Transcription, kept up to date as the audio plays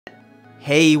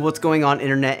Hey, what's going on,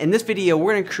 internet? In this video,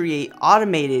 we're going to create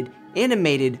automated,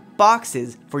 animated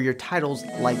boxes for your titles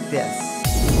like this.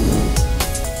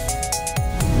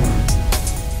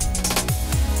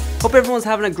 Hope everyone's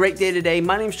having a great day today.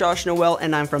 My name's Josh Noel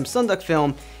and I'm from SonduckFilm.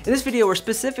 In this video, we're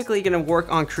specifically going to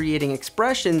work on creating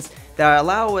expressions that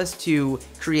allow us to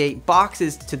create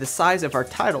boxes to the size of our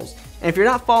titles. And if you're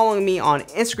not following me on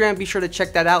Instagram, be sure to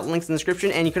check that out, links in the description.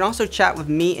 And you can also chat with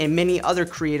me and many other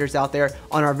creators out there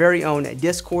on our very own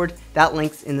Discord. That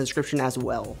link's in the description as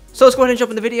well. So let's go ahead and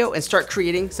jump in the video and start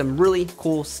creating some really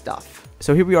cool stuff.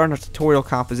 So here we are in our tutorial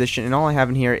composition, and all I have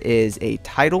in here is a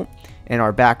title and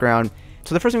our background.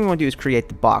 So the first thing we want to do is create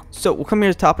the box. So we'll come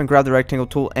here to the top and grab the rectangle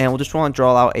tool, and we'll just want to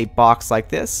draw out a box like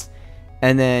this.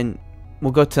 And then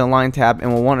we'll go to the line tab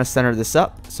and we'll want to center this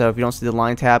up. So if you don't see the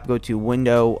line tab, go to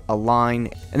window, align,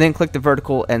 and then click the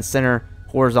vertical and center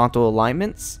horizontal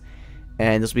alignments.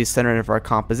 And this will be centered of our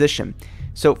composition.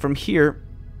 So from here,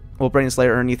 we'll bring this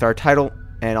layer underneath our title,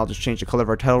 and I'll just change the color of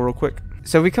our title real quick.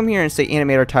 So if we come here and say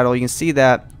animate our title, you can see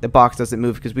that the box doesn't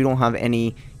move because we don't have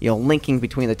any linking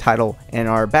between the title and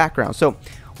our background. So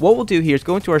what we'll do here is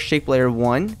go into our shape layer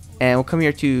 1, and we'll come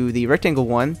here to the rectangle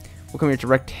 1. We'll come here to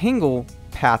rectangle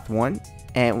path 1,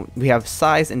 and we have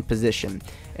size and position.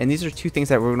 And these are two things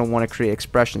that we're going to want to create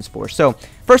expressions for. So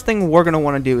first thing we're going to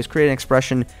want to do is create an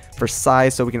expression for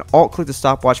size. So we can alt click the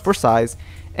stopwatch for size,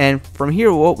 and from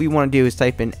here what we want to do is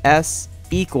type in s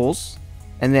equals,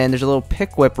 and then there's a little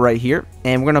pick whip right here,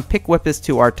 and we're going to pick whip this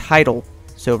to our title.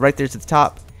 So right there to the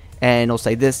top, and it'll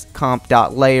say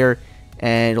thisComp.layer,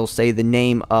 and it'll say the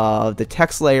name of the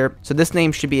text layer. So this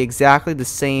name should be exactly the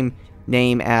same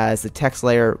name as the text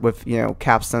layer with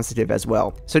cap sensitive as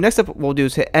well. So next up what we'll do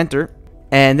is hit enter,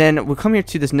 and then we'll come here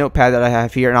to this notepad that I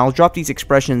have here, and I'll drop these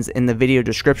expressions in the video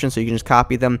description so you can just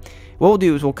copy them. What we'll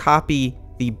do is we'll copy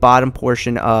the bottom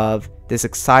portion of this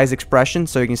size expression,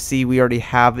 so you can see we already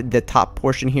have the top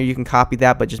portion here. You can copy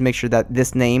that, but just make sure that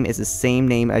this name is the same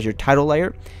name as your title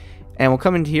layer. And we'll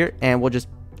come into here and we'll just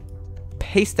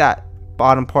paste that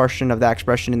bottom portion of that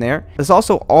expression in there. Let's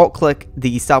also alt click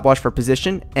the stopwatch for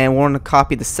position, and we'll want to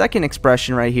copy the second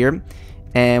expression right here,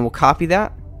 and we'll copy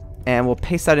that and we'll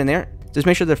paste that in there. Just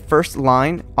make sure the first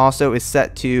line also is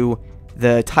set to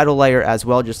the title layer as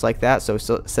well, just like that. So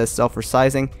it says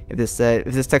self-resizing. If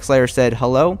this text layer said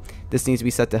hello, this needs to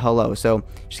be set to hello. So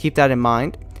just keep that in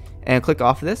mind and click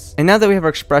off of this. And now that we have our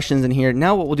expressions in here,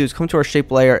 now what we'll do is come to our shape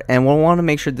layer, and we'll want to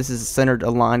make sure this is centered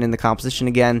aligned in the composition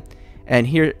again. And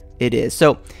here it is.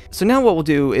 So now what we'll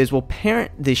do is we'll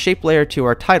parent the shape layer to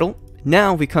our title.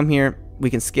 Now if we come here, we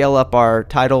can scale up our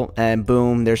title, and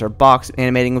boom, there's our box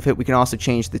animating with it. We can also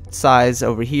change the size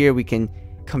over here. We can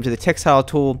come to the textile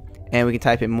tool, and we can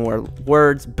type in more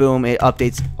words. Boom, it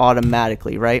updates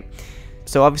automatically, right?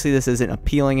 So obviously this isn't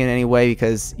appealing in any way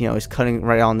because it's cutting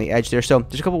right on the edge there. So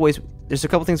there's a couple ways, there's a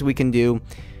couple things we can do.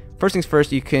 First things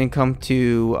first, you can come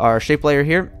to our shape layer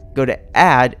here, go to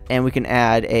add, and we can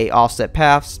add a offset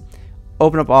paths.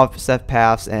 Open up offset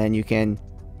paths, and you can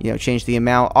change the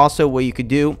amount. Also, what you could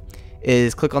do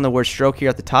is click on the word stroke here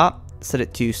at the top, set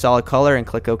it to solid color, and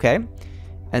click OK.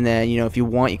 And then if you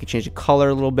want, you can change the color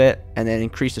a little bit and then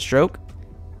increase the stroke,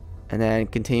 and then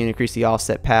continue to increase the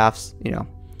offset paths.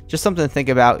 Just something to think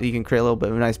about. You can create a little bit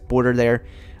of a nice border there.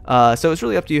 So it's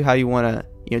really up to you how you want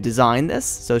to design this.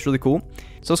 So it's really cool.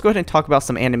 So let's go ahead and talk about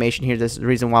some animation here. This is the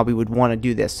reason why we would want to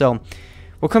do this. So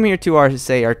we'll come here to our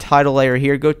title layer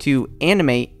here, go to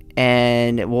animate,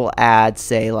 and we'll add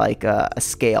like a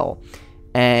scale,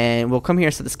 and we'll come here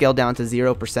and set the scale down to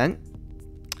 0%,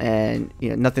 and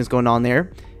nothing's going on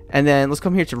there. And then let's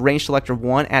come here to range selector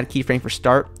 1, add a keyframe for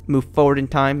start, move forward in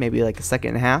time, maybe like a second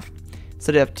and a half,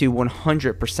 set it up to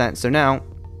 100%. So now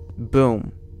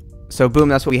boom,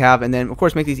 that's what we have. And then of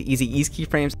course make these easy ease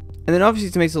keyframes. And then obviously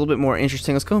to make this a little bit more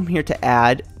interesting, let's come here to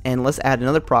add, and let's add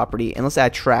another property, and let's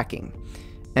add tracking.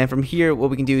 And from here what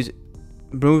we can do is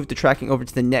move the tracking over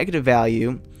to the negative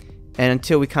value, and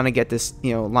until we kind of get this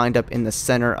lined up in the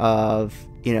center of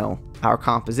our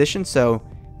composition. So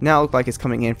now it looks like it's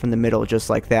coming in from the middle just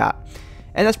like that,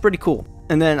 and that's pretty cool.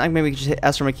 And then I maybe just hit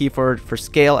S for my keyboard for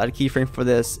scale, add a keyframe for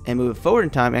this, and move it forward in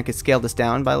time, and I can scale this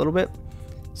down by a little bit.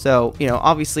 So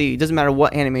obviously it doesn't matter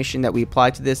what animation that we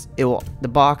apply to this, the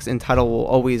box and title will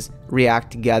always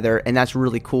react together, and that's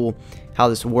really cool how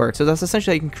this works. So that's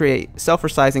essentially how you can create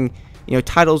self-resizing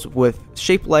titles with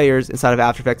shape layers inside of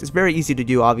After Effects. It's very easy to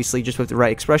do, obviously, just with the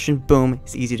right expression. Boom,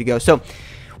 it's easy to go. So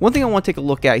One thing I want to take a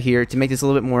look at here to make this a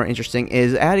little bit more interesting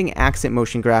is adding accent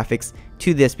motion graphics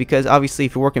to this, because obviously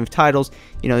if you're working with titles,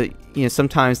 you know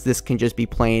sometimes this can just be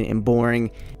plain and boring.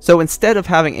 So instead of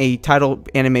having a title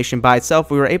animation by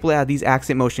itself, we were able to add these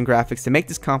accent motion graphics to make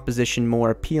this composition more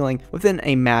appealing within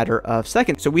a matter of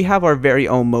seconds. So we have our very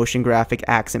own motion graphic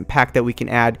accent pack that we can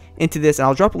add into this, and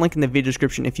I'll drop a link in the video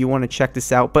description if you want to check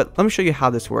this out, but let me show you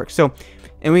how this works. So,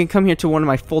 and we can come here to one of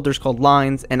my folders called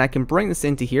lines, and I can bring this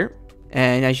into here,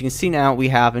 and as you can see now we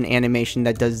have an animation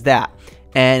that does that.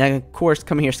 And I can of course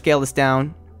come here, scale this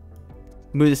down,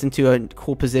 move this into a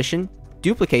cool position,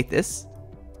 duplicate this,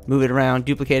 move it around,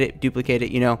 duplicate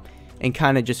it, you know, and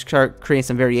kind of just start creating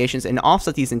some variations and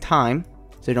offset these in time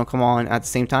so they don't come on at the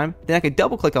same time. Then I can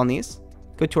double click on these,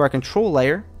 go to our control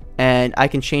layer, and I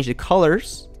can change the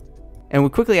colors, and we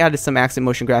quickly added some accent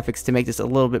motion graphics to make this a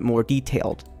little bit more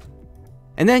detailed.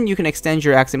 And then you can extend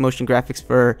your accent motion graphics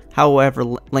for however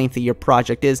lengthy your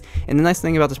project is. And the nice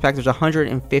thing about this pack, there's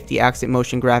 150 accent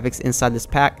motion graphics inside this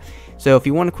pack. So if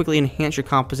you want to quickly enhance your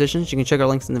compositions, you can check our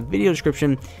links in the video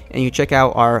description, and you can check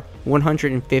out our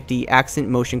 150 accent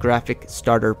motion graphic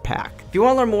starter pack. If you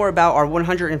want to learn more about our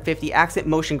 150 accent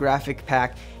motion graphic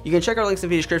pack, you can check our links in the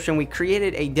video description. We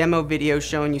created a demo video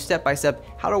showing you step by step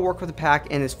how to work with the pack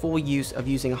and its full use of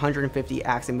using 150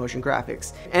 accent motion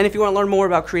graphics. And if you want to learn more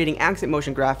about creating accent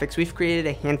motion graphics, we've created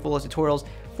a handful of tutorials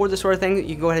for this sort of thing.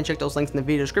 You can go ahead and check those links in the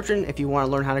video description if you want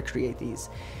to learn how to create these.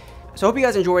 So I hope you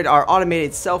guys enjoyed our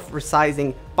automated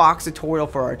self-resizing box tutorial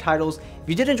for our titles. If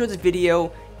you did enjoy this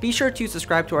video, be sure to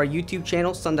subscribe to our YouTube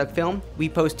channel, SonduckFilm. We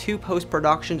post 2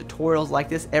 post-production tutorials like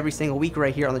this every single week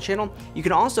right here on the channel. You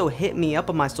can also hit me up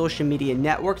on my social media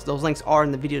networks. Those links are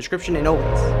in the video description, and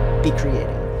always be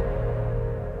creative.